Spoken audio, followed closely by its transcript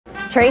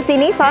Tracy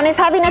Nissan is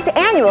having its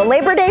annual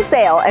Labor Day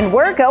sale, and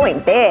we're going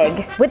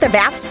big. With a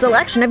vast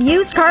selection of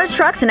used cars,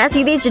 trucks, and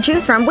SUVs to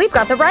choose from, we've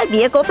got the right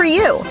vehicle for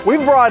you.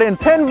 We've brought in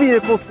 10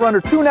 vehicles for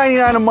under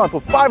 $299 a month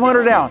with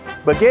 $500 down.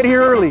 But get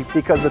here early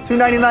because the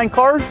 $299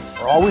 cars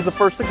are always the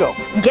first to go.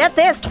 Get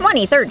this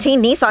 2013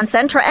 Nissan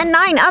Sentra and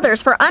 9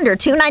 others for under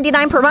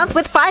 $299 per month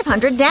with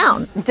 $500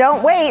 down.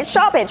 Don't wait.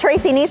 Shop at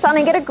Tracy Nissan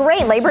and get a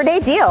great Labor Day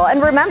deal.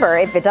 And remember,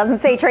 if it doesn't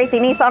say Tracy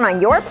Nissan on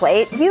your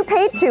plate, you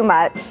paid too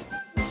much.